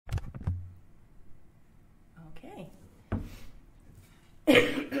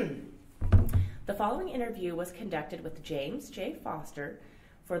following interview was conducted with James J. Foster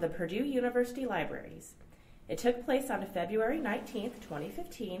for the Purdue University Libraries. It took place on February 19th,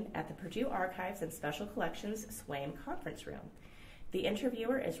 2015 at the Purdue Archives and Special Collections Swaim Conference Room. The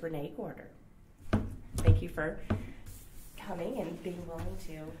interviewer is Renee Gaarder. Thank you for coming and being willing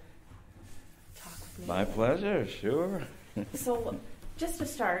to talk with me. My pleasure, sure. So, just to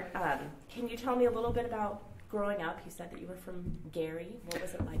start, can you tell me a little bit about growing up? You said that you were from Gary. What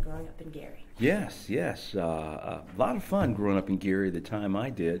was it like growing up in Gary? Yes. A lot of fun growing up in Gary the time I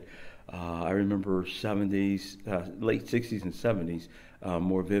did. I remember 70s, late 60s and 70s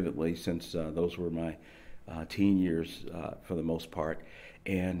more vividly, since those were my teen years for the most part.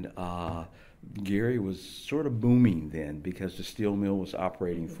 And Gary was sort of booming then because the steel mill was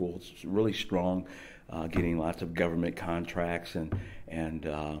operating full, really strong, getting lots of government contracts,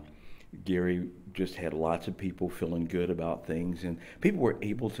 and Gary just had lots of people feeling good about things, and people were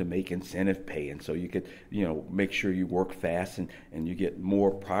able to make incentive pay, and so you could, make sure you work fast and you get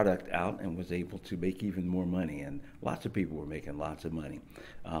more product out, and was able to make even more money. And lots of people were making lots of money.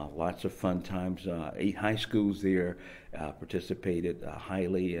 Lots of fun times. 8 high schools there, participated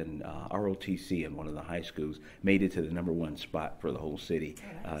highly, and ROTC in one of the high schools made it to the #1 spot for the whole city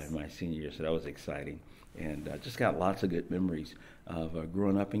in my senior year, so that was exciting. And just got lots of good memories of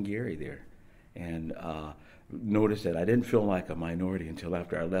growing up in Gary there. And noticed that I didn't feel like a minority until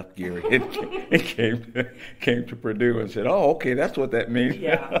after I left Gary and came to Purdue and said, "Oh, okay, that's what that means."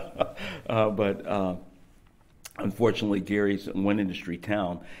 Yeah. But unfortunately, Gary's a one industry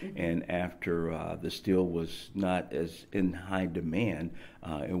town, and after the steel was not as in high demand,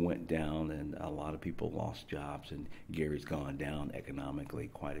 it went down, and a lot of people lost jobs, and Gary's gone down economically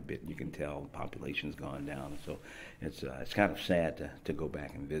quite a bit. You can tell the population's gone down, so it's kind of sad to go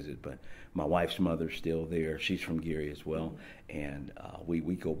back and visit. But my wife's mother's still there. She's from Gary as well, and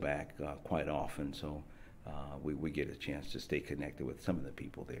we go back quite often, so we get a chance to stay connected with some of the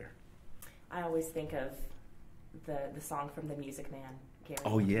people there. I always think of the song from The Music Man, Gary.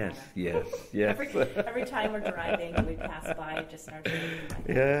 Oh, yes. Every time we're driving and we pass by, it just starts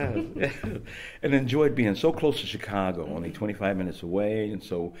ringing. Yeah. And enjoyed being so close to Chicago, only 25 minutes away. And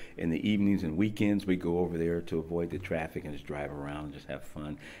so in the evenings and weekends, we go over there to avoid the traffic and just drive around and just have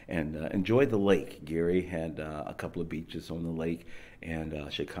fun. And enjoyed the lake. Gary had a couple of beaches on the lake. And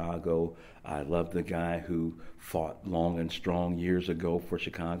Chicago, I loved the guy who fought long and strong years ago for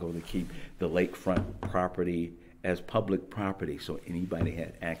Chicago to keep the lakefront property as public property, so anybody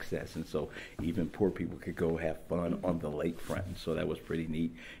had access, and so even poor people could go have fun on the lakefront. And so that was pretty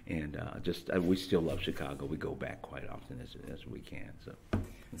neat. And we still love Chicago. We go back quite often as we can.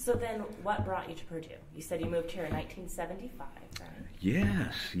 So then, what brought you to Purdue? You said you moved here in 1975, right?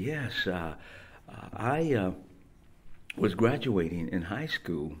 Yes. I was graduating in high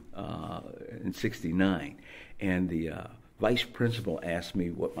school in '69, and the vice principal asked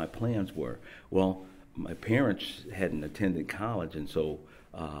me what my plans were. Well, my parents hadn't attended college, and so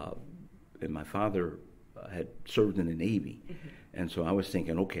and my father had served in the Navy. And so I was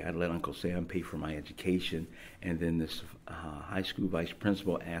thinking, okay, I'd let Uncle Sam pay for my education. And then this high school vice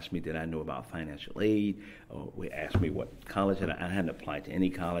principal asked me, did I know about financial aid? He asked me what college. I hadn't applied to any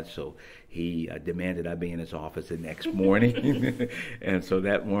college, so he demanded I be in his office the next morning. And so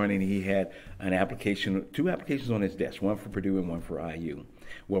that morning he had two applications on his desk, one for Purdue and one for IU.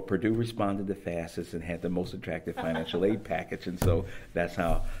 Well, Purdue responded the fastest and had the most attractive financial aid package, and so that's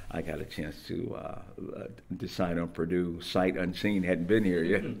how I got a chance to decide on Purdue. Sight unseen, hadn't been here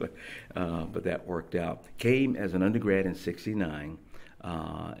yet, but that worked out. Came as an undergrad in '69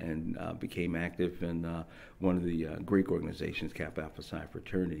 and became active in one of the Greek organizations, Kappa Alpha Psi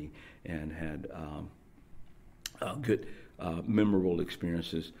Fraternity, and had good, memorable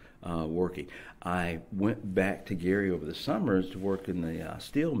experiences working. I went back to Gary over the summers to work in the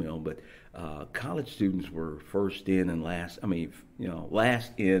steel mill, but college students were first in and last.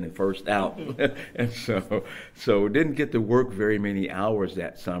 Last in and first out, and so didn't get to work very many hours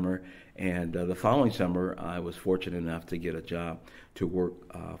that summer. And the following summer, I was fortunate enough to get a job to work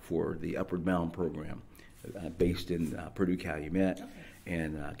for the Upward Bound program, based in Purdue Calumet,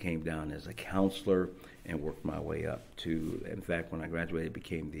 and came down as a counselor and worked my way up to, in fact, when I graduated,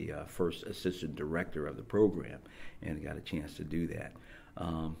 became the first assistant director of the program, and got a chance to do that.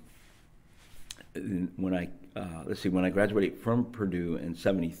 When I graduated from Purdue in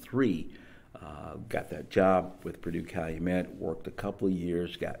 '73, got that job with Purdue Calumet, worked a couple of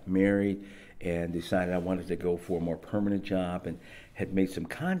years, got married, and decided I wanted to go for a more permanent job, and had made some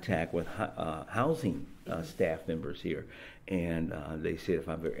contact with housing staff members here, and they said if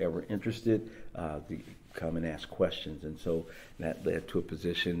I'm ever interested, to come and ask questions. And so that led to a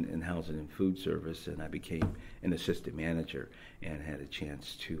position in housing and food service, and I became an assistant manager and had a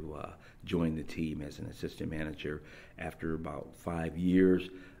chance to join the team as an assistant manager. After about 5 years,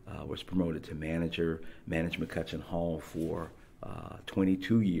 was promoted to manager, managed McCutcheon Hall for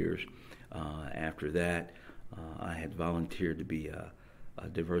 22 years. After that, I had volunteered to be a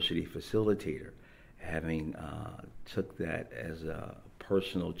diversity facilitator, having took that as a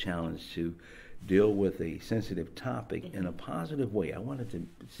personal challenge to deal with a sensitive topic in a positive way. I wanted to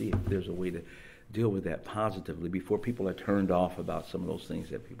see if there's a way to deal with that positively before people are turned off about some of those things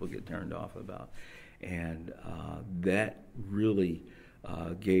that people get turned off about. And that really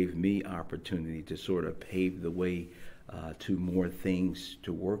gave me opportunity to sort of pave the way to more things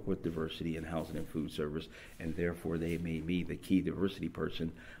to work with diversity in housing and food service, and therefore they made me the key diversity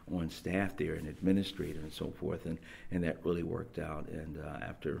person on staff there, an administrator and so forth, and that really worked out. And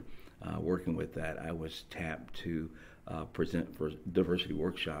after working with that, I was tapped to present for diversity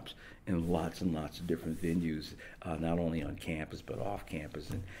workshops in lots and lots of different venues, not only on campus but off campus,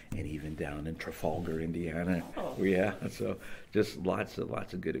 and even down in Trafalgar, Indiana. Oh. Yeah, so just lots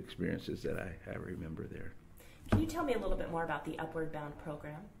of good experiences that I remember there. Can you tell me a little bit more about the Upward Bound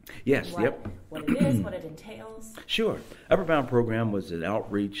program? Yes, What it is, what it entails? Sure. Upward Bound program was an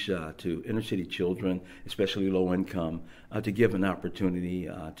outreach to inner city children, especially low income, to give an opportunity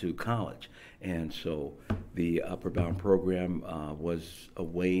to college. And so the Upward Bound program was a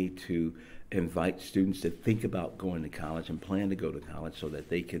way to invite students to think about going to college and plan to go to college so that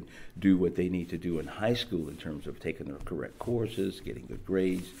they can do what they need to do in high school in terms of taking the correct courses, getting good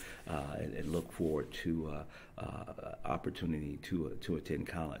grades, and look forward to opportunity to attend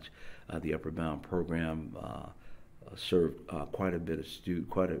college. The Upward Bound program served quite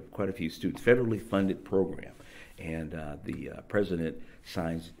a few students, federally funded program, and the president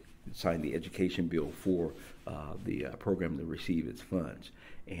signed the education bill for the program to receive its funds.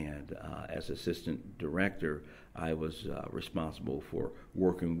 And as assistant director, I was responsible for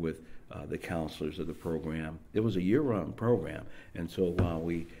working with the counselors of the program. It was a year-round program, and so while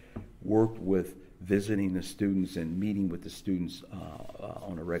we worked with visiting the students and meeting with the students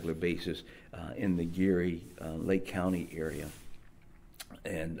on a regular basis in the Geary, Lake County area,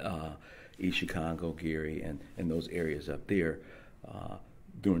 and East Chicago, Geary, and those areas up there,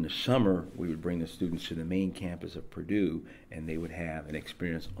 during the summer, we would bring the students to the main campus of Purdue, and they would have an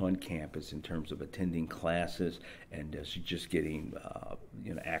experience on campus in terms of attending classes and just getting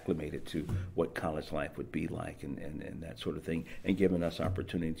acclimated to what college life would be like and that sort of thing, and giving us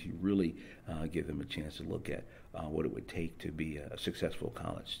opportunity to really give them a chance to look at what it would take to be a successful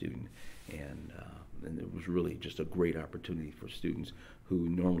college student. And it was really just a great opportunity for students who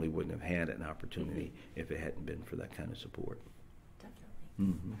normally wouldn't have had an opportunity if it hadn't been for that kind of support.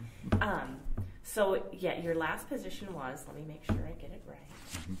 Mm-hmm. So, your last position was, let me make sure I get it right.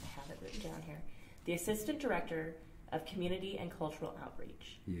 I have it written down here. The Assistant Director of Community and Cultural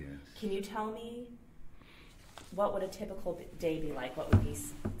Outreach. Yes. Can you tell me what would a typical day be like? What would be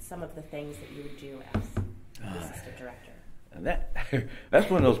some of the things that you would do as the Assistant Director? And that's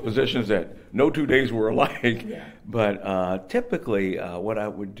one of those positions that no 2 days were alike. Yeah. But typically, what I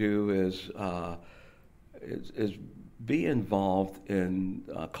would do is be involved in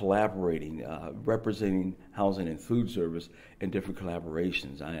collaborating, representing housing and food service in different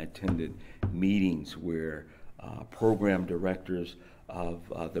collaborations. I attended meetings where program directors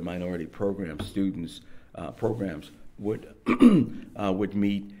of the minority program programs would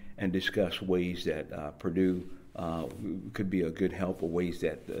meet and discuss ways that Purdue could be a good help, or ways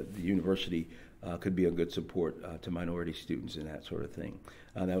that the university could be a good support to minority students and that sort of thing.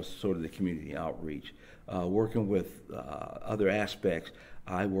 That was sort of the community outreach. Working with other aspects,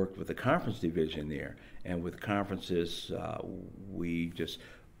 I worked with the conference division there, and with conferences, we just,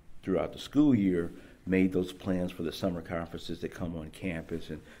 throughout the school year, made those plans for the summer conferences that come on campus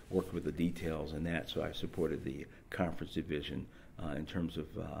and worked with the details and that. So I supported the conference division in terms of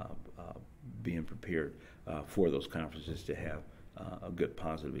being prepared for those conferences to have a good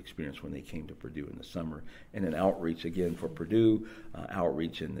positive experience when they came to Purdue in the summer. And then outreach, again, for Purdue,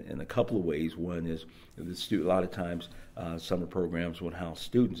 outreach in a couple of ways. One is a lot of times summer programs would house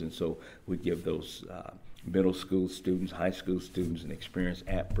students, and so we give those middle school students, high school students an experience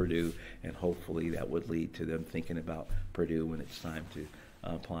at Purdue, and hopefully that would lead to them thinking about Purdue when it's time to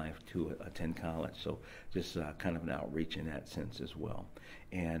apply to attend college. So just kind of an outreach in that sense as well.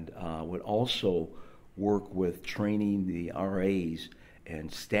 And would also work with training the RAs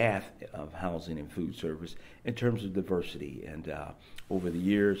and staff of housing and food service in terms of diversity. And over the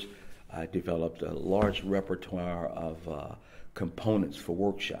years, I developed a large repertoire of components for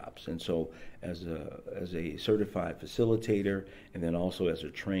workshops. And so as a certified facilitator and then also as a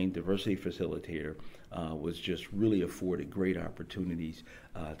trained diversity facilitator, was just really afforded great opportunities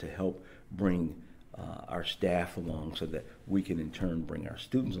to help bring our staff along so that we can in turn bring our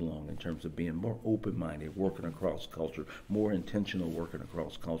students along in terms of being more open-minded, working across culture, more intentional working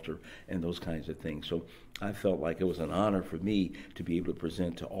across culture, and those kinds of things. So I felt like it was an honor for me to be able to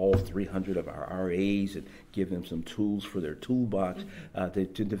present to all 300 of our RAs and give them some tools for their toolbox to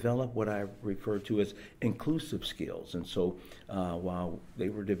develop what I refer to as inclusive skills. And so while they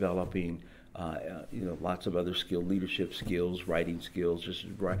were developing lots of other leadership skills, writing skills,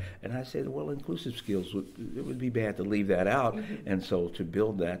 and I said, well, inclusive skills, it would be bad to leave that out. And so to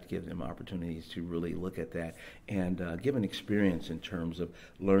build that, give them opportunities to really look at that and give an experience in terms of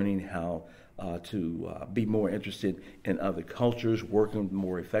learning how to be more interested in other cultures, working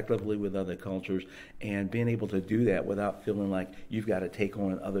more effectively with other cultures, and being able to do that without feeling like you've got to take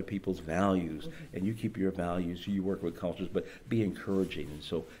on other people's values. And you keep your values, you work with cultures, but be encouraging. And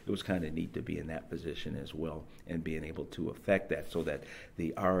so it was kind of neat to be in that position as well and being able to affect that so that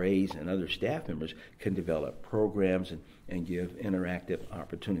the RAs and other staff members can develop programs and give interactive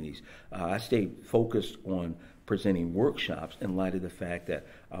opportunities. I stayed focused on presenting workshops in light of the fact that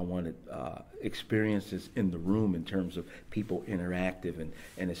I wanted experiences in the room in terms of people interactive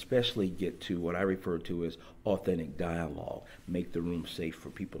and especially get to what I refer to as authentic dialogue, make the room safe for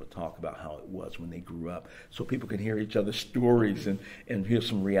people to talk about how it was when they grew up so people can hear each other's stories and hear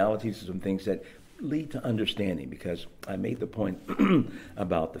some realities and some things that lead to understanding, because I made the point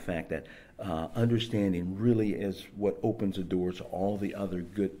about the fact that understanding really is what opens the door to all the other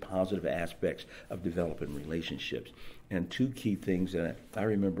good, positive aspects of developing relationships. And two key things that I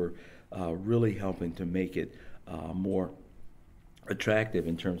remember really helping to make it more attractive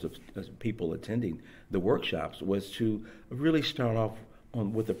in terms of people attending the workshops was to really start off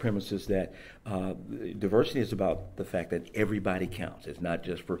with the premises that diversity is about the fact that everybody counts. It's not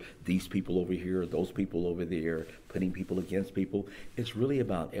just for these people over here, those people over there, putting people against people. It's really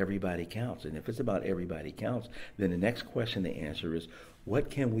about everybody counts. And if it's about everybody counts, then the next question to answer is, what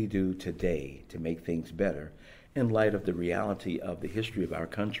can we do today to make things better in light of the reality of the history of our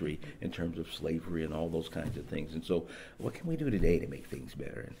country in terms of slavery and all those kinds of things? And so what can we do today to make things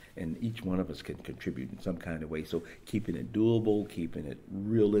better? And each one of us can contribute in some kind of way. So keeping it doable, keeping it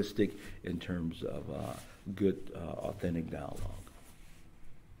realistic in terms of good, authentic dialogue.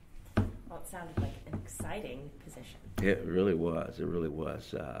 Well, it sounded like an exciting position. It really was. It really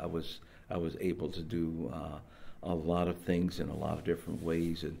was. I was able to do a lot of things in a lot of different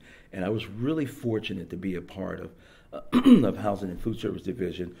ways, and I was really fortunate to be a part of of Housing and Food Service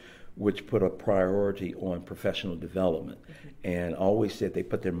Division, which put a priority on professional development, and always said they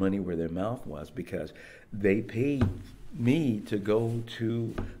put their money where their mouth was, because they paid me to go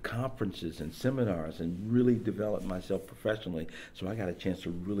to conferences and seminars and really develop myself professionally. So I got a chance to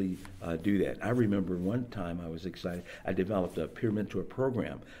really do that. I remember one time I was excited. I developed a peer mentor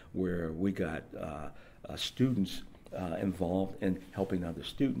program where we got students involved in helping other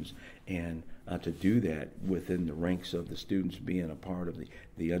students, and to do that within the ranks of the students being a part of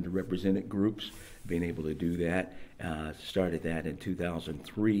the underrepresented groups, being able to do that. Started that in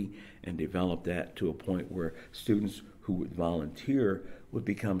 2003 and developed that to a point where students who would volunteer would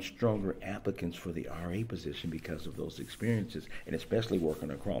become stronger applicants for the RA position because of those experiences, and especially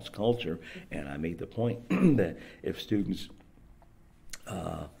working across culture. And I made the point that if students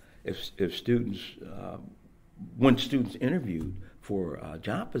when students interviewed for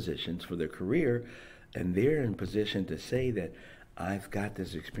job positions for their career, and they're in position to say that I've got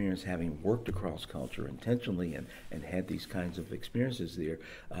this experience having worked across culture intentionally and had these kinds of experiences there,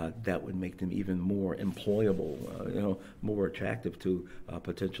 that would make them even more employable, more attractive to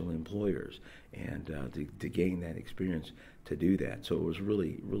potential employers, and to gain that experience to do that. So it was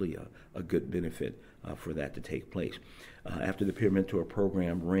really a good benefit for that to take place. After the peer mentor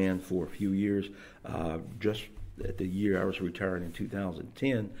program ran for a few years, just at the year I was retired in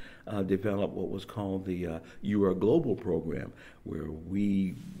 2010, developed what was called the You Are Global program, where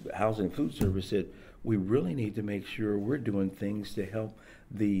Housing and Food Service said, we really need to make sure we're doing things to help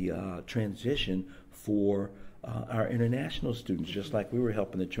the transition for our international students, just like we were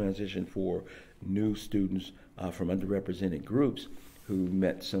helping the transition for new students from underrepresented groups who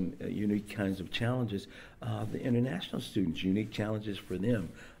met some unique kinds of challenges. The international students, unique challenges for them,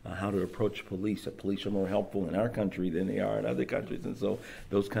 how to approach police. Police are more helpful in our country than they are in other countries, and so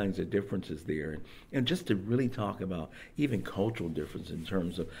those kinds of differences there. And just to really talk about even cultural difference in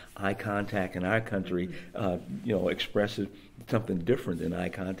terms of eye contact in our country, expresses something different than eye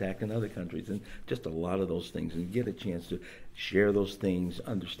contact in other countries, and just a lot of those things, and get a chance to share those things,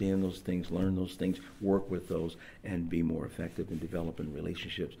 understand those things, learn those things, work with those, and be more effective in developing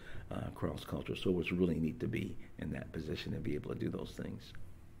relationships across culture. So it's really neat to be in that position and be able to do those things.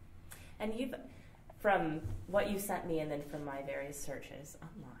 And from what you sent me and then from my various searches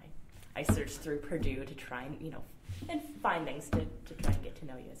online, I searched through Purdue to try and find things to try and get to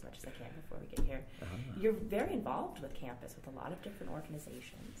know you as much as I can before we get here. You're very involved with campus with a lot of different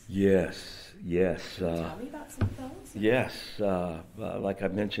organizations. Yes. Can you tell me about some of those? Yes. Like I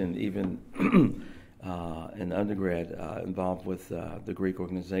mentioned, even in undergrad, involved with the Greek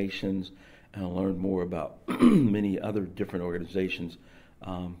organizations, and I learned more about many other different organizations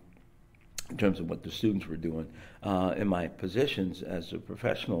in terms of what the students were doing. In my positions as a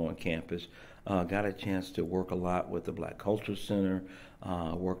professional on campus, got a chance to work a lot with the Black Culture Center,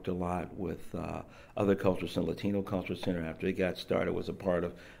 worked a lot with other culture center, Latino Culture Center after it got started, was a part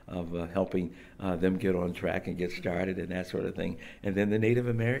of helping them get on track and get started and that sort of thing. And then the Native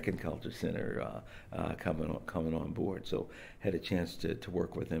American Culture Center coming on board. So had a chance to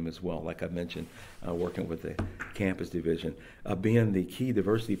work with them as well. Like I mentioned, working with the campus division. Being the key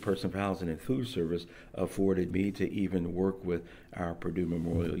diversity person for housing and food service afforded me to even work with our Purdue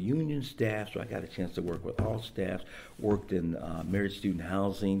Memorial Union staff. So I got a chance to work with all staffs, worked in married student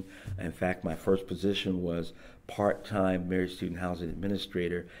housing. In fact, my first position was part-time married student housing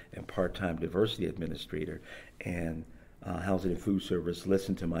administrator and part-time diversity administrator. And Housing and Food Service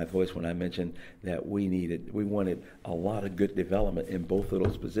listened to my voice when I mentioned that we wanted a lot of good development in both of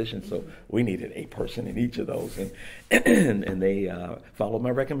those positions, so we needed a person in each of those, and they followed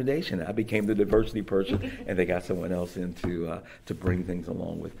my recommendation. I became the diversity person, and they got someone else in to bring things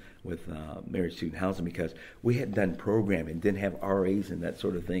along with married student housing, because we had done programming, didn't have RAs and that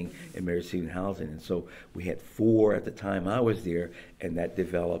sort of thing in married student housing. And so we had 4 at the time I was there, and that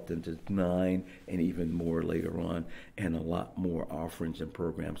developed into 9 and even more later on, and a lot more offerings and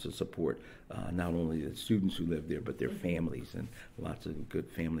programs to support not only the students who live there, but their families, and lots of good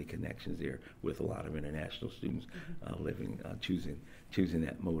family connections there with a lot of international students living, choosing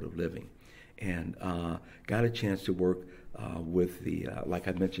that mode of living. And got a chance to work with the, like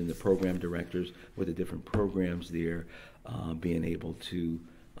I mentioned, the program directors with the different programs there, being able to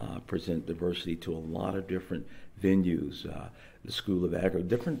present diversity to a lot of different venues. The School of Agri,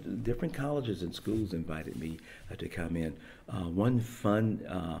 different colleges and schools invited me to come in. One fun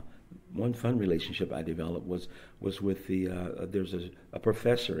relationship I developed was with there's a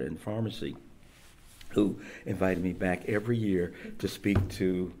professor in pharmacy who invited me back every year to speak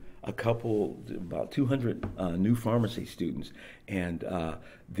to about 200 new pharmacy students, and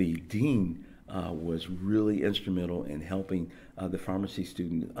the dean was really instrumental in helping the pharmacy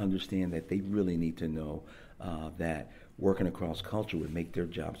student understand that they really need to know that working across culture would make their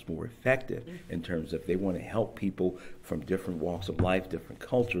jobs more effective in terms of if they want to help people from different walks of life, different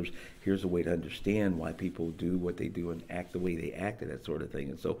cultures. Here's a way to understand why people do what they do and act the way they act, and that sort of thing.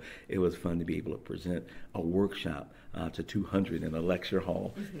 And so it was fun to be able to present a workshop to 200 in a lecture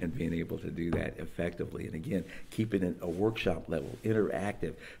hall and being able to do that effectively. And again, keeping it a workshop level,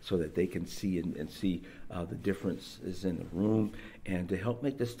 interactive, so that they can see and see the differences in the room, and to help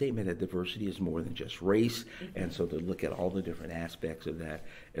make the statement that diversity is more than just race, and so to look at all the different aspects of that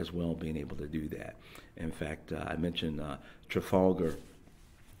as well, being able to do that. In fact, I mentioned Trafalgar,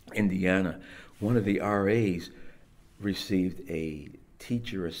 Indiana. One of the RAs received a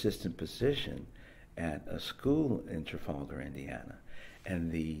teacher assistant position at a school in Trafalgar, Indiana.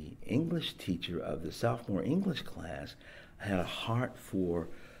 And the English teacher of the sophomore English class had a heart for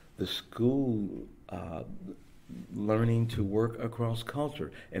the school learning to work across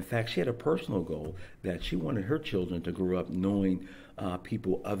culture. In fact, she had a personal goal that she wanted her children to grow up knowing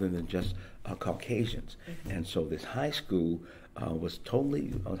people other than just Caucasians. And so this high school was totally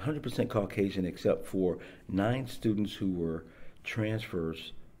 100% Caucasian, except for 9 students who were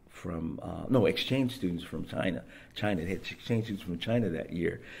transfers from, exchange students from China. They had exchange students from China that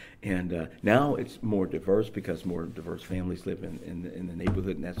year. And now it's more diverse because more diverse families live in the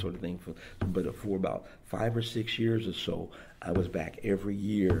neighborhood and that sort of thing. But for about 5 or 6 years or so, I was back every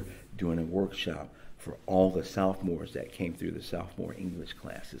year doing a workshop for all the sophomores that came through the sophomore English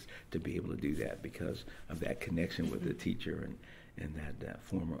classes, to be able to do that because of that connection with the teacher and that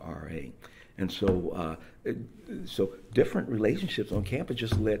former RA. And so so different relationships on campus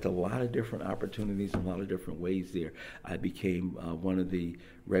just led to a lot of different opportunities and a lot of different ways there. I became one of the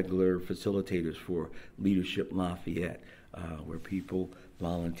regular facilitators for Leadership Lafayette, where people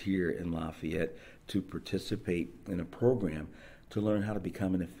volunteer in Lafayette to participate in a program to learn how to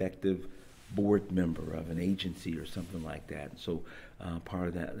become an effective board member of an agency or something like that. So part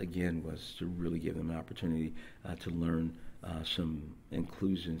of that, again, was to really give them an opportunity to learn some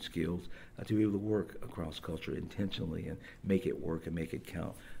inclusion skills, to be able to work across culture intentionally and make it work and make it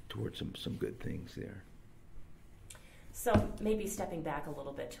count towards some good things there. So maybe stepping back a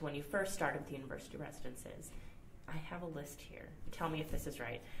little bit to when you first started with the university residences, I have a list here. Tell me if this is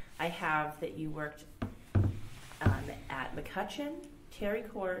right. I have that you worked at McCutcheon, Terry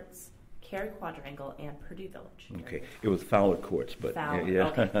Courts, Cary Quadrangle, and Purdue Village. Okay, it was Fowler Courts, but Fowler,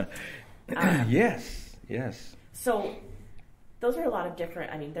 yeah. okay. Yes. So those are a lot of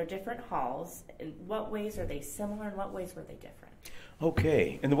different, they're different halls. In what ways are they similar, and what ways were they different?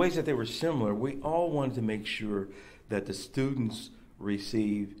 Okay, in the ways that they were similar, we all wanted to make sure that the students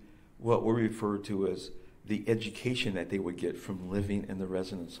received what we refer to as the education that they would get from living in the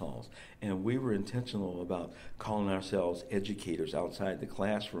residence halls. And we were intentional about calling ourselves educators outside the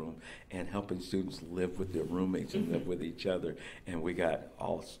classroom and helping students live with their roommates and live with each other. And we got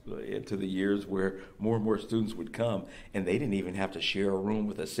all into the years where more and more students would come, and they didn't even have to share a room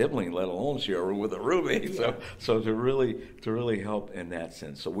with a sibling, let alone share a room with a roommate. Yeah. So to really help in that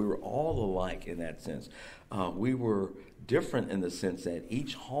sense. So we were all alike in that sense. We were different in the sense that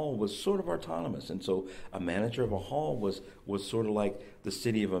each hall was sort of autonomous, and so a manager of a hall was sort of like the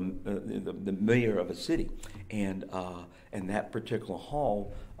city of the mayor of a city, and that particular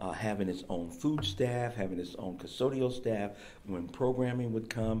hall having its own food staff, having its own custodial staff, when programming would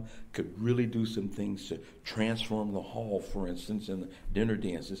come, could really do some things to transform the hall, for instance, in the dinner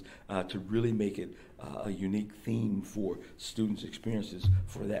dances, to really make it a unique theme for students' experiences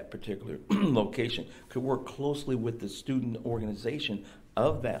for that particular location. Could work closely with the student organization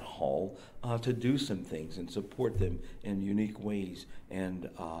of that hall to do some things and support them in unique ways, and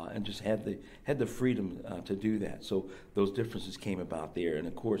just had the freedom to do that. So those differences came about there, and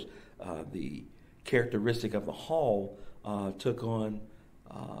of course the characteristic of the hall took on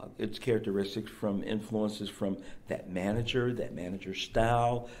its characteristics from influences from that manager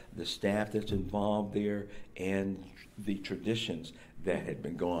style, the staff that's involved there, and the traditions that had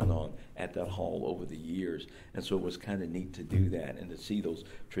been going on at that hall over the years. And so it was kind of neat to do that and to see those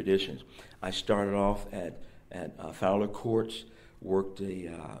traditions. I started off at Fowler Courts, worked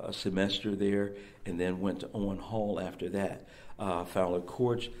a semester there, and then went to Owen Hall after that. Fowler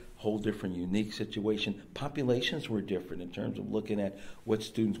Courts, whole different unique situation. Populations were different in terms of looking at what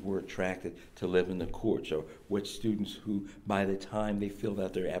students were attracted to live in the courts, or what students who, by the time they filled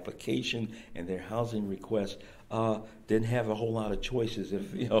out their application and their housing request, didn't have a whole lot of choices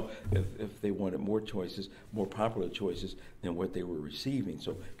if they wanted more choices, more popular choices than what they were receiving.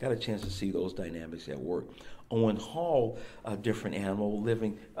 So got a chance to see those dynamics at work. Owen Hall, a different animal,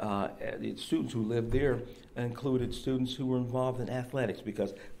 living, students who lived there included students who were involved in athletics,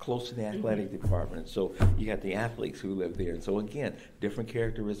 because close to the athletic department. So you got the athletes who lived there. And so again, different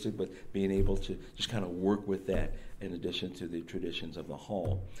characteristics, but being able to just kind of work with that in addition to the traditions of the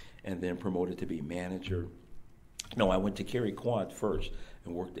hall. And then promoted to be manager. No, I went to Cary Quad first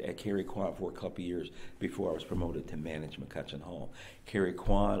and worked at Cary Quad for a couple of years before I was promoted to manage McCutcheon Hall. Cary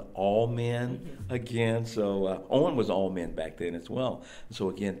Quad, all men again. So Owen was all men back then as well. So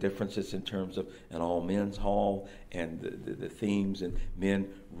again, differences in terms of an all men's hall and the themes, and men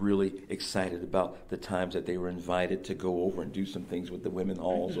really excited about the times that they were invited to go over and do some things with the women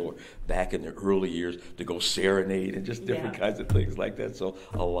halls, or back in the early years to go serenade and just different kinds of things like that. So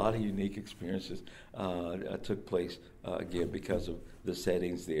a lot of unique experiences took place again because of the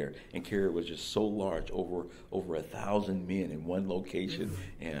settings there. And Cary was just so large, over 1,000 men in one location,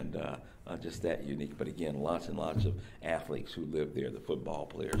 and just that unique. But again, lots and lots of athletes who lived there, the football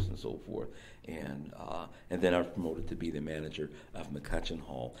players and so forth. And then I was promoted to be the manager of McCutcheon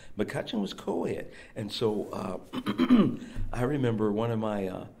Hall. McCutcheon was co-ed, and so I remember one of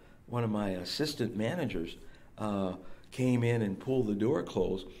my assistant managers came in and pulled the door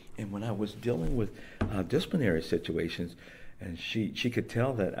closed. And when I was dealing with disciplinary situations, and she could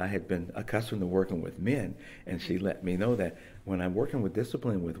tell that I had been accustomed to working with men, and she let me know that when I'm working with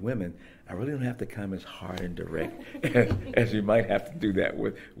discipline with women, I really don't have to come as hard and direct as you might have to do that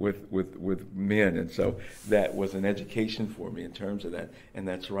with men. And so that was an education for me in terms of that. And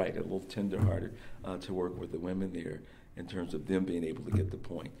that's right, a little tender-hearted to work with the women there. in terms of them being able to get the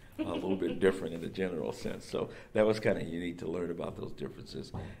point a little bit different in the general sense. So that was kind of unique to learn about those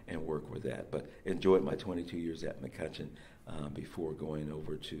differences and work with that. But enjoyed my 22 years at McCutcheon before going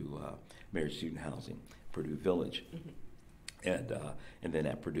over to Married Student Housing, Purdue Village. Mm-hmm. And then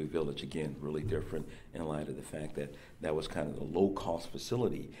at Purdue Village, again, really different in light of the fact that that was kind of the low-cost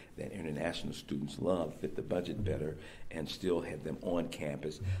facility that international students loved, fit the budget better, and still had them on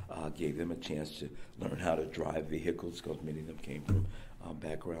campus, gave them a chance to learn how to drive vehicles, because many of them came from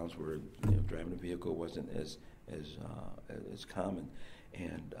backgrounds where driving a vehicle wasn't as common,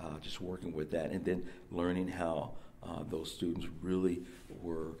 and just working with that, and then learning how those students really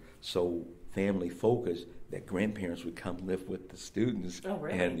were so family focused that grandparents would come live with the students. Oh,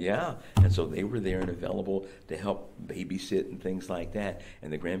 really? And so they were there and available to help babysit and things like that.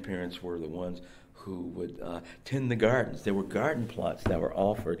 And the grandparents were the ones who would tend the gardens. There were garden plots that were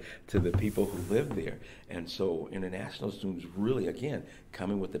offered to the people who lived there. And so international students really, again,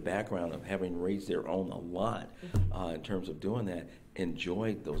 coming with the background of having raised their own a lot in terms of doing that,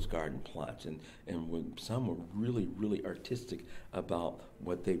 enjoyed those garden plots. And when some were really, really artistic about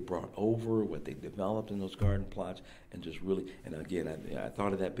what they brought over, what they developed in those garden plots, and just really, and again, I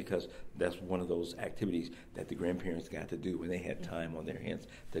thought of that because that's one of those activities that the grandparents got to do when they had time on their hands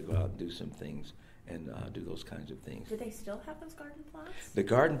to go out and do some things and do those kinds of things. Do they still have those garden plots? The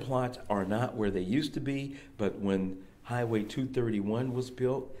garden plots are not where they used to be, but when Highway 231 was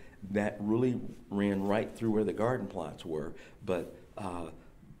built, that really ran right through where the garden plots were. But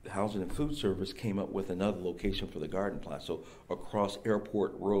Housing and Food Service came up with another location for the garden plot. So across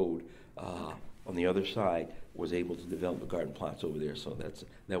Airport Road on the other side was able to develop the garden plots over there. So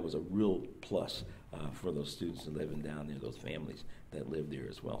that was a real plus for those students living down there, those families that live there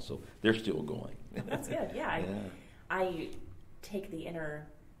as well. So they're still going. That's good. Yeah. I take the inner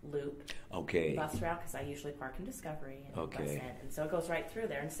loop bus route because I usually park in Discovery and bus in, and so it goes right through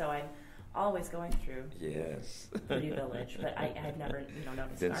there. And so I'm always going through Purdue Village, but I had never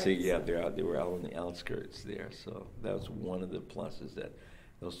noticed. Then see, they were out on the outskirts there, so that was one of the pluses that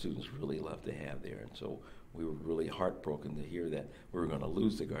those students really loved to have there. And so we were really heartbroken to hear that we were going to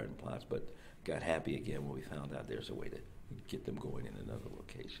lose the garden plots, but got happy again when we found out there's a way to get them going in another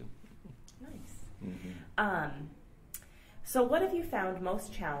location. Nice. Mm-hmm. So what have you found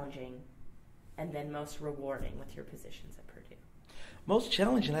most challenging and then most rewarding with your positions at Purdue? Most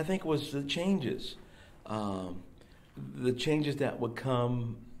challenging, I think, was the changes. The changes that would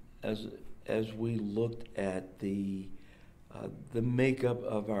come as we looked at the makeup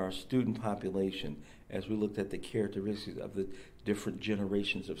of our student population, as we looked at the characteristics of the different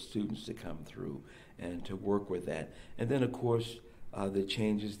generations of students to come through and to work with that. And then, of course, the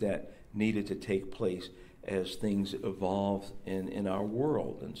changes that needed to take place as things evolved in our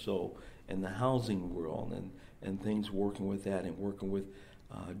world. And so in the housing world and things working with that and working with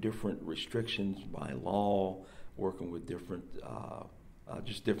different restrictions by law, working with different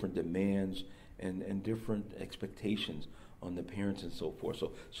different demands and different expectations on the parents and so forth.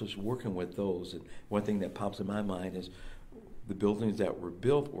 So it's working with those. And one thing that pops in my mind is the buildings that were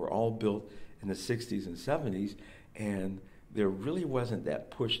built were all built in the 60s and 70s, and there really wasn't that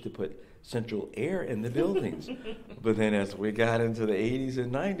push to put central air in the buildings. But then as we got into the 80s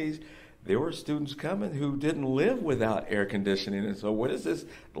and 90s, there were students coming who didn't live without air conditioning. And so what is this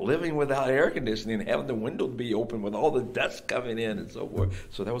living without air conditioning, having the windows be open with all the dust coming in and so forth?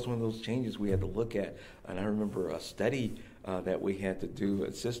 So that was one of those changes we had to look at. And I remember a study that we had to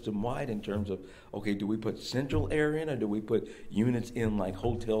do system-wide in terms of, okay, do we put central air in or do we put units in like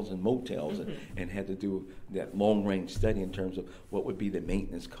hotels and motels? And had to do that long-range study in terms of what would be the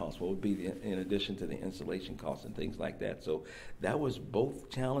maintenance costs, what would be in addition to the installation costs and things like that. So that was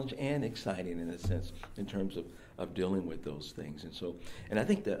both challenge and exciting in a sense in terms of dealing with those things. And I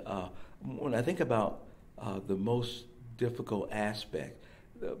think that when I think about the most difficult aspect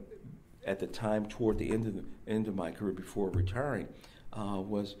at the time toward the end of my career before retiring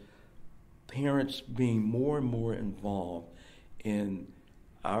was parents being more and more involved in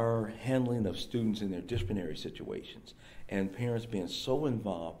our handling of students in their disciplinary situations, and parents being so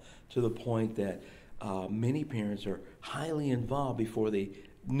involved to the point that many parents are highly involved before they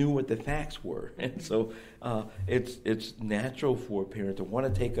knew what the facts were. And so it's natural for a parent to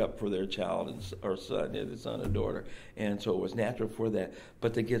want to take up for their child or son, either son or daughter. And so it was natural for that.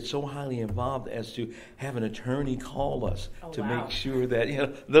 But to get so highly involved as to have an attorney call us to make sure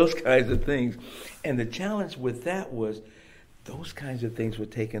that, those kinds of things. And the challenge with that was those kinds of things were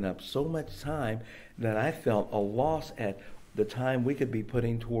taking up so much time that I felt a loss at the time we could be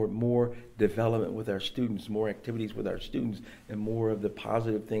putting toward more development with our students, more activities with our students, and more of the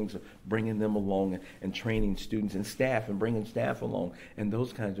positive things of bringing them along and training students and staff and bringing staff along and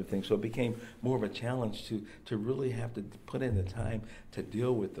those kinds of things. So it became more of a challenge to really have to put in the time to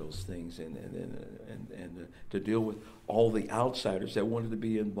deal with those things and to deal with all the outsiders that wanted to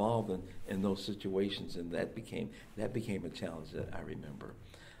be involved in those situations, and that became a challenge that I remember.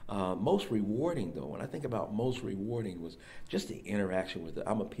 Most rewarding, though, when I think about most rewarding, was just the interaction with it.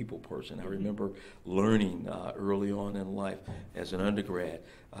 I'm a people person. I remember learning early on in life as an undergrad.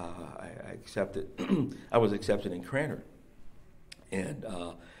 I was accepted in Cranner, and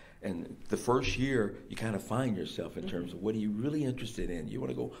the first year, you kind of find yourself in terms of what are you really interested in. You want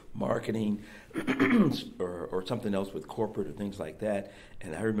to go marketing or something else with corporate or things like that.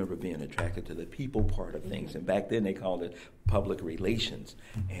 And I remember being attracted to the people part of things. And back then they called it public relations.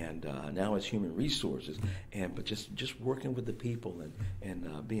 And now it's human resources. But just working with the people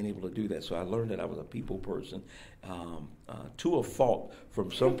and being able to do that. So I learned that I was a people person to a fault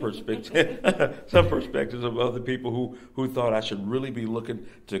from some perspectives of other people who thought I should really be looking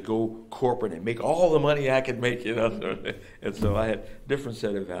to go corporate and make all the money I could make, And so I had different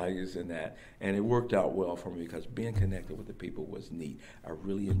set of values in that. And it worked out well for me because being connected with the people was neat. I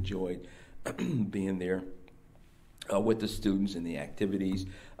really enjoyed being there with the students and the activities,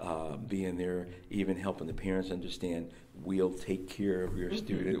 being there, even helping the parents understand we'll take care of your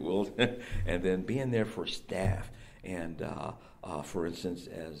student, and then being there for staff. And for instance,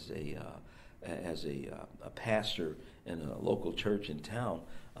 as a pastor in a local church in town,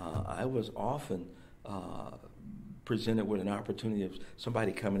 I was often presented with an opportunity of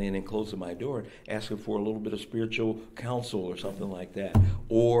somebody coming in and closing my door, asking for a little bit of spiritual counsel or something like that.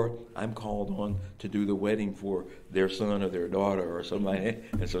 Or I'm called on to do the wedding for their son or their daughter or somebody,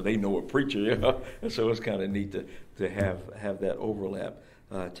 and so they know a preacher, And so it's kind of neat to have that overlap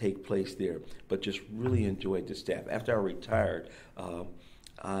take place there. But just really enjoyed the staff. After I retired,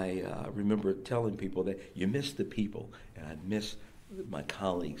 I remember telling people that you miss the people, and I miss my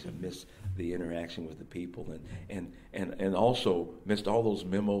colleagues. I miss the interaction with the people, and also missed all those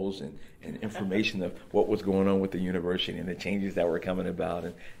memos and information of what was going on with the university and the changes that were coming about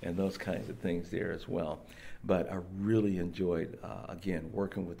and those kinds of things there as well. But I really enjoyed, again,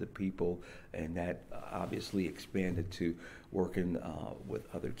 working with the people, and that obviously expanded to working with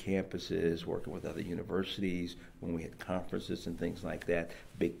other campuses, working with other universities when we had conferences and things like that,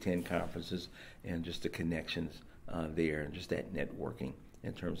 Big Ten conferences, and just the connections there, and just that networking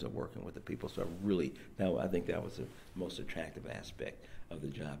in terms of working with the people. So I think that was the most attractive aspect of the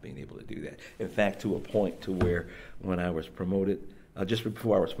job, being able to do that. In fact, to a point to where when I was promoted, just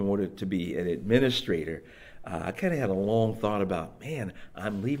before I was promoted to be an administrator, I kind of had a long thought about, man,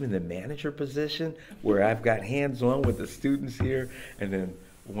 I'm leaving the manager position where I've got hands-on with the students here. And then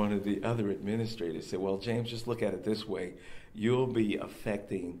one of the other administrators said, well, James, just look at it this way. You'll be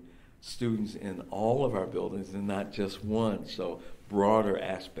affecting students in all of our buildings and not just one. So broader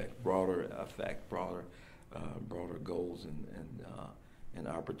aspect, broader effect, broader goals and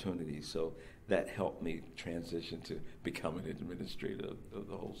opportunities. So that helped me transition to becoming an administrator of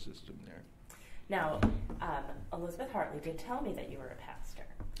the whole system there. Now, Elizabeth Hartley did tell me that you were a pastor.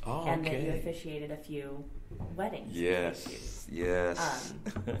 Oh, and okay. that you officiated a few weddings. Yes.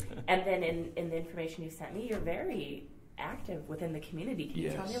 And then in the information you sent me, you're very active within the community. Can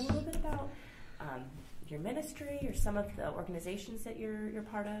you tell me a little bit about your ministry or some of the organizations that you're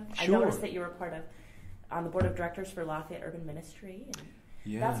part of? Sure. I noticed that you were part of on the board of directors for Lafayette Urban Ministry.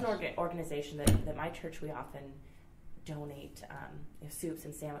 And that's an organization that my church, we often donate soups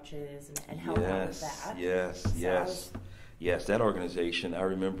and sandwiches and help out with that. Yes, that organization, I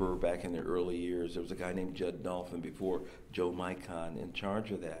remember back in the early years, there was a guy named Judd Dolphin before Joe Micon in charge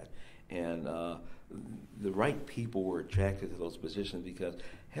of that. And the right people were attracted to those positions because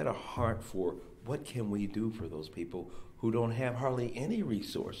had a heart for what can we do for those people who don't have hardly any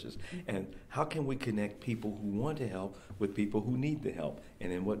resources, and how can we connect people who want to help with people who need the help,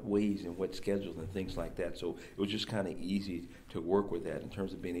 and in what ways and what schedules and things like that. So it was just kind of easy to work with that in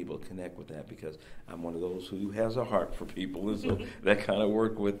terms of being able to connect with that, because I'm one of those who has a heart for people, and so that kind of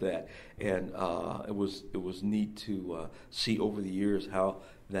worked with that. And it was neat to see over the years how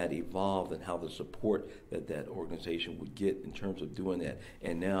that evolved and how the support that organization would get in terms of doing that.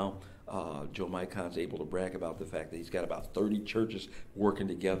 And now Joe Micon's able to brag about the fact that he's got about 30 churches working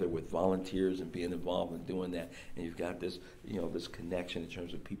together with volunteers and being involved in doing that. And you've got this, this connection in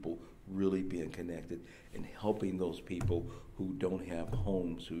terms of people really being connected and helping those people who don't have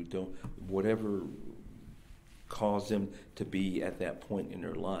homes, who don't, whatever cause them to be at that point in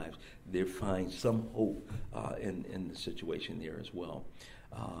their lives, they find some hope in the situation there as well.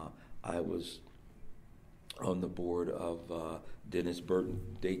 I was on the board of Dennis Burton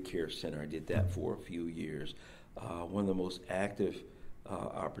Daycare Center. I did that for a few years. One of the most active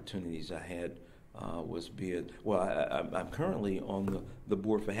opportunities I had was being, I'm currently on the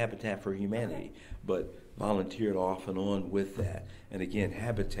board for Habitat for Humanity, but volunteered off and on with that. And again,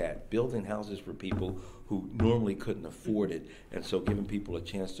 Habitat, building houses for people who normally couldn't afford it, and so giving people a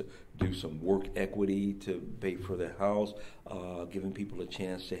chance to do some work equity to pay for their house, giving people a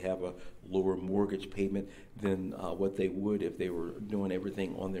chance to have a lower mortgage payment than what they would if they were doing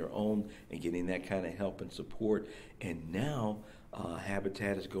everything on their own, and getting that kind of help and support. And now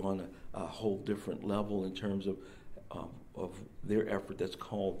Habitat has gone a whole different level in terms of their effort that's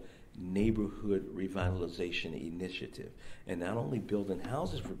called Neighborhood Revitalization Initiative. And not only building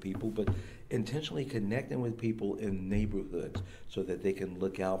houses for people, but intentionally connecting with people in neighborhoods so that they can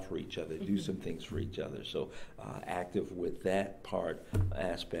look out for each other, do some things for each other. So active with that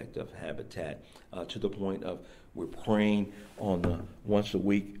aspect of Habitat, to the point of we're praying on once a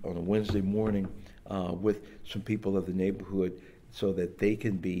week on a Wednesday morning with some people of the neighborhood so that they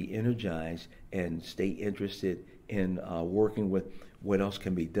can be energized and stay interested in working with what else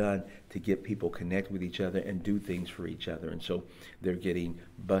can be done to get people connect with each other and do things for each other. And so they're getting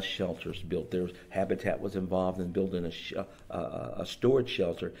bus shelters built. There's Habitat was involved in building a storage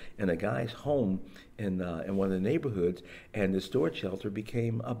shelter in a guy's home in one of the neighborhoods, and the storage shelter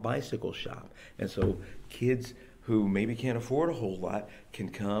became a bicycle shop. And so kids who maybe can't afford a whole lot can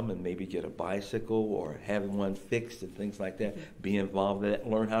come and maybe get a bicycle or having one fixed and things like that, be involved in that,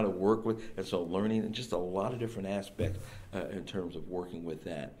 learn how to work with, and so learning and just a lot of different aspects in terms of working with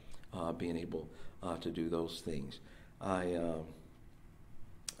that, being able to do those things.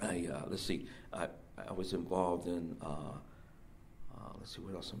 Let's see, I was involved in, let's see,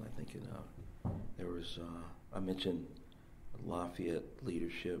 what else am I thinking of? There was, I mentioned Lafayette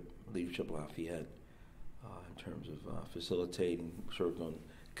Leadership Lafayette, in terms of facilitating, served on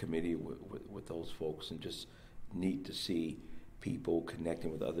committee with those folks, and just neat to see people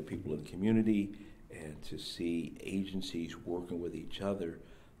connecting with other people in the community and to see agencies working with each other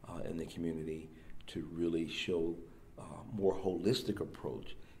in the community to really show a more holistic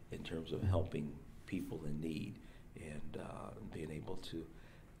approach in terms of helping people in need and being able to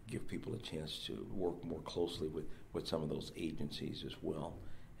give people a chance to work more closely with some of those agencies as well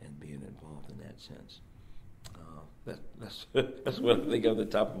and being involved in that sense. That's what I think of the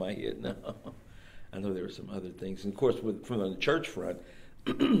top of my head now. I know there are some other things. And of course, from the church front,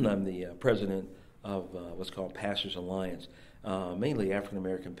 I'm the president of what's called Pastors Alliance, mainly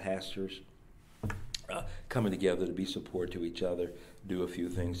African-American pastors coming together to be support to each other, do a few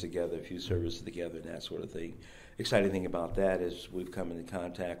things together, a few services together, and that sort of thing. Exciting thing about that is we've come into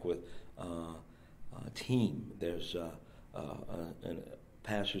contact with a team. There's a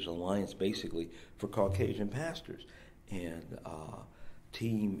Pastors Alliance, basically, for Caucasian pastors. And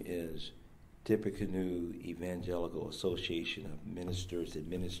team is Tippecanoe Evangelical Association of Ministers and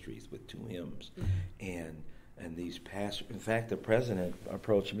Ministries with 2 M's. And these pastors, in fact, the president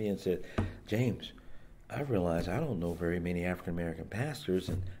approached me and said, James, I realize I don't know very many African-American pastors,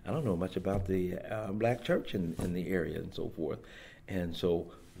 and I don't know much about the black church in the area and so forth. And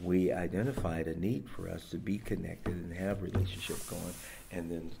so we identified a need for us to be connected and have relationships going, and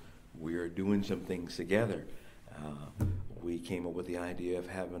then we're doing some things together. We came up with the idea of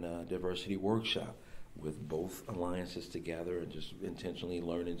having a diversity workshop with both alliances together and just intentionally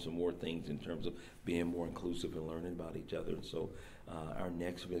learning some more things in terms of being more inclusive and learning about each other. And so our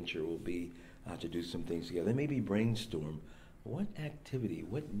next venture will be to do some things together. And maybe brainstorm what activity,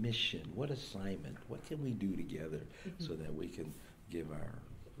 what mission, what assignment, what can we do together so that we can give our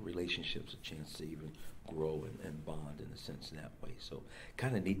relationships a chance to even grow and bond in a sense that way. So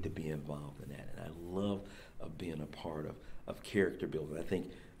kind of neat to be involved in that. And I love being a part of character building. I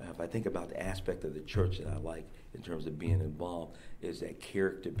think if I think about the aspect of the church that I like in terms of being involved is that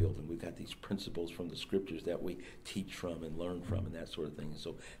character building. We've got these principles from the scriptures that we teach from and learn from and that sort of thing. And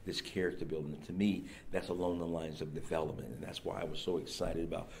so this character building, to me, that's along the lines of development. And that's why I was so excited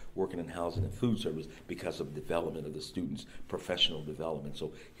about working in housing and food service, because of development of the students, professional development.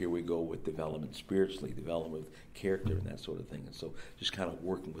 So here we go with development spiritually, development with character and that sort of thing. And so just kind of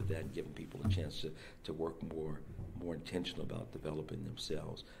working with that and giving people a chance to work more intentional about developing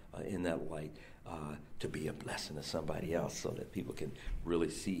themselves in that light, to be a blessing to somebody else so that people can really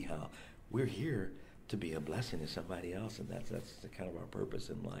see how we're here to be a blessing to somebody else, and that's the kind of our purpose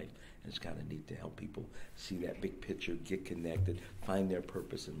in life. And it's kind of neat to help people see that big picture, get connected, find their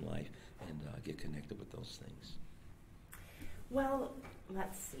purpose in life, and get connected with those things. Well,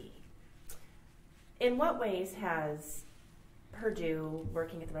 let's see. In what ways has Purdue,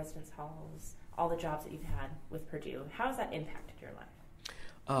 working at the residence halls, all the jobs that you've had with Purdue, how has that impacted your life?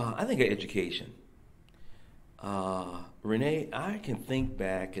 I think education. Renee, I can think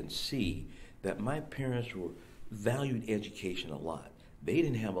back and see that my parents valued education a lot. They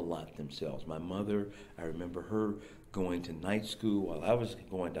didn't have a lot themselves. My mother, I remember her going to night school while I was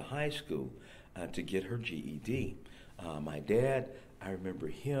going to high school to get her GED. My dad, I remember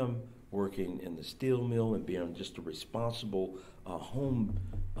him working in the steel mill and being just a responsible home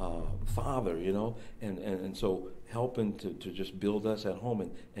father, you know, and so helping to just build us at home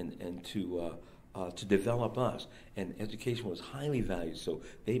and to develop us. And education was highly valued, so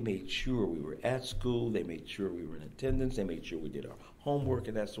they made sure we were at school, they made sure we were in attendance, they made sure we did our homework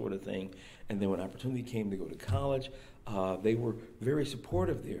and that sort of thing. And then when opportunity came to go to college, they were very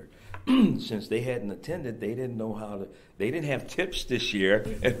supportive there. Since they hadn't attended, they didn't know they didn't have tips this year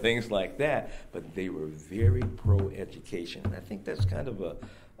and things like that, but they were very pro-education. And I think that's kind of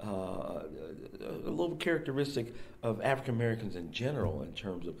a little characteristic of African Americans in general in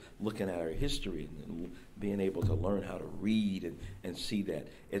terms of looking at our history and being able to learn how to read and see that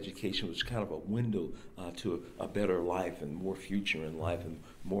education was kind of a window to a better life and more future in life and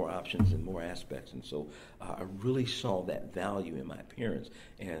more options and more aspects. And so I really saw that value in my parents.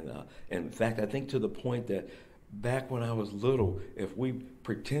 And in fact, I think to the point that back when I was little, if I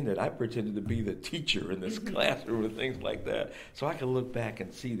pretended to be the teacher in this classroom and things like that. So I could look back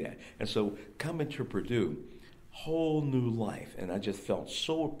and see that. And so coming to Purdue, whole new life. And I just felt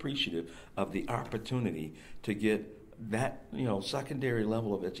so appreciative of the opportunity to get that, secondary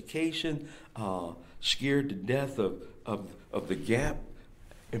level of education, scared to death of the gap.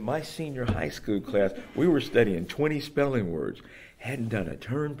 In my senior high school class, we were studying 20 spelling words, hadn't done a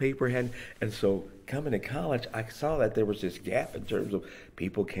term paper, and so coming to college, I saw that there was this gap in terms of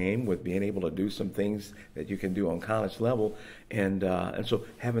people came with being able to do some things that you can do on college level, and so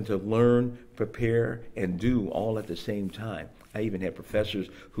having to learn, prepare, and do all at the same time. I even had professors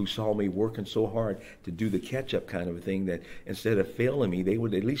who saw me working so hard to do the catch-up kind of a thing that instead of failing me, they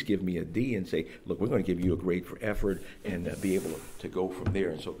would at least give me a D and say, look, we're going to give you a grade for effort and be able to go from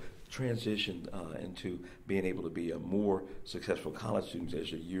there. And so transitioned into being able to be a more successful college student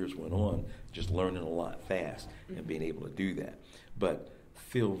as the years went on, just learning a lot fast and being able to do that. But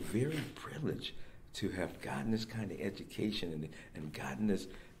feel very privileged to have gotten this kind of education and gotten this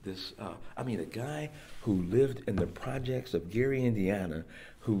a guy who lived in the projects of Gary, Indiana,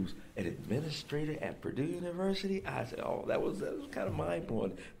 who's an administrator at Purdue University. I said, that was kind of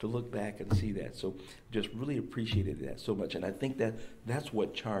mind-blowing to look back and see that. So just really appreciated that so much. And I think that's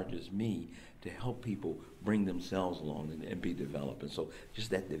what charges me to help people bring themselves along and be developed. And so just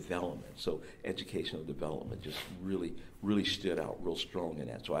that development, so educational development just really, really stood out real strong in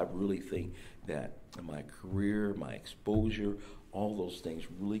that. So I really think that my career, my exposure, all those things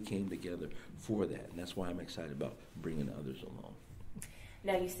really came together for that. And that's why I'm excited about bringing others along.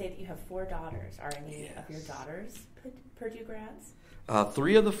 Now, you say that you have 4 daughters. Are any of your daughters Purdue grads?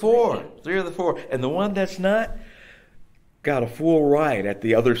 3 of the 4. 3 of the 4. And the one that's not got a full ride at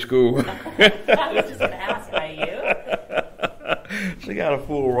the other school. I was just going to ask about you. She got a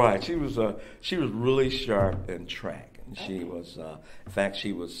full ride. She was really sharp in track. And she was, in fact,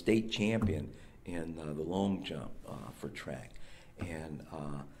 she was state champion in the long jump for track.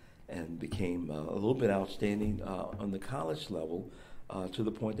 And became a little bit outstanding on the college level to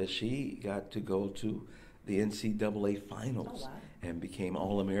the point that she got to go to the NCAA finals and became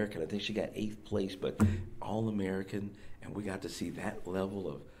All-American. I think she got 8th place, but All-American, and we got to see that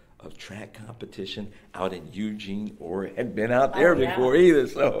level of track competition out in Eugene, or hadn't been out there before either,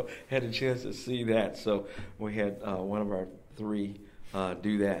 so had a chance to see that. So we had one of our 3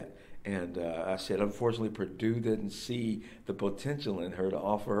 do that. And I said, unfortunately, Purdue didn't see the potential in her to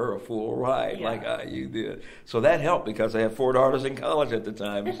offer her a full ride like IU did. So that helped because I had 4 daughters in college at the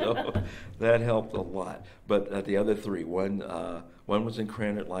time, so that helped a lot. But the other 3, one was in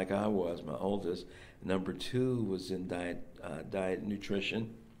Cranard like I was, my oldest. Number 2 was in diet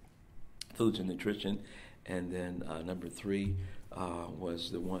nutrition, foods and nutrition. And then number 3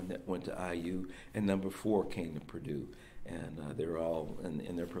 was the one that went to IU. And number 4 came to Purdue. And they're all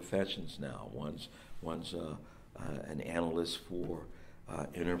in their professions now. One's an analyst for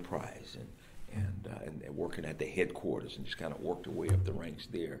enterprise and working at the headquarters and just kind of worked her way up the ranks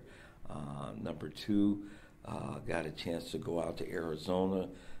there. Number 2 got a chance to go out to Arizona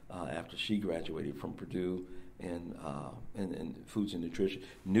after she graduated from Purdue in foods and nutrition.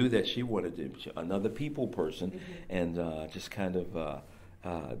 Knew that she wanted to be another people person, and just kind of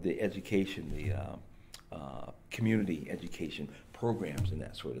the education, the community education programs and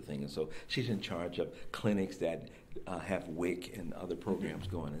that sort of thing. And so she's in charge of clinics that have WIC and other programs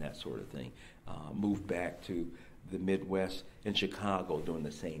going and that sort of thing. Moved back to the Midwest in Chicago doing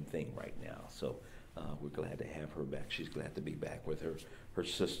the same thing right now. So we're glad to have her back. She's glad to be back with her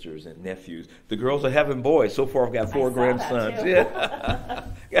sisters and nephews. The girls are having boys. So far I've got 4 grandsons. Yeah.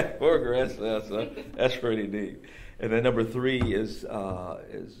 Got 4 grandsons, so that's pretty neat. And then number 3 is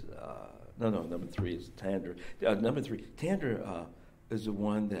number 3 is Tandra. Number 3, Tandra is the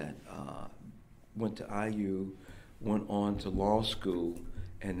one that went to IU, went on to law school,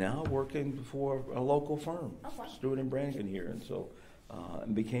 and now working for a local firm, Stewart and Brannigan here, and so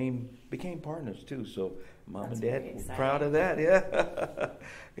and became partners too. So mom That's and dad very were exciting. proud of that. Yeah,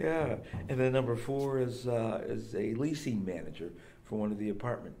 yeah. And then number 4 is a leasing manager for one of the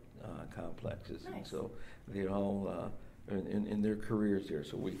apartment complexes, Nice. and so they're all in their careers there.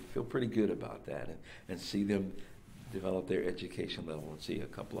 So we feel pretty good about that, and see them develop their education level, and see a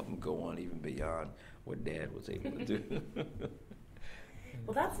couple of them go on even beyond what Dad was able to do.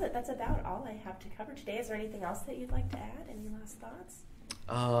 Well, that's about all I have to cover today. Is there anything else that you'd like to add? Any last thoughts?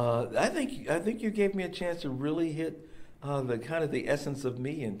 I think you gave me a chance to really hit the essence of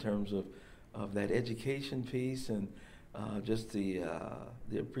me in terms of that education piece, and just the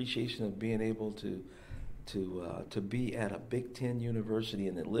appreciation of being able to be at a Big Ten university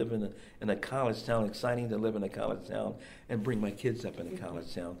and to live in a college town. Exciting to live in a college town and bring my kids up in a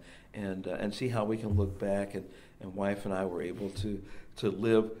college town, and see how we can look back, and wife and I were able to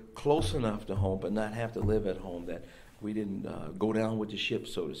live close enough to home, but not have to live at home, that we didn't go down with the ship,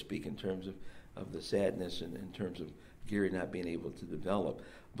 so to speak, in terms of the sadness and in terms of Gary not being able to develop,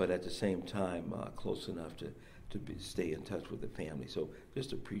 but at the same time close enough to stay in touch with the family. So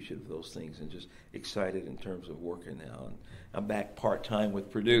just appreciative of those things, and just excited in terms of working now. And I'm back part-time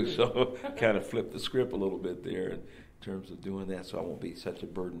with Purdue, so kind of flipped the script a little bit there in terms of doing that, so I won't be such a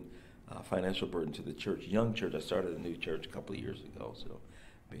burden, financial burden to the church. Young church, I started a new church a couple of years ago, so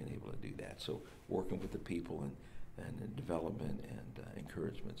being able to do that. So working with the people and development and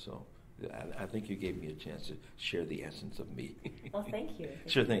encouragement. So I think you gave me a chance to share the essence of me. Well, thank you. Thank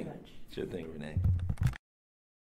Sure you very thing. much. Sure thing, Renee.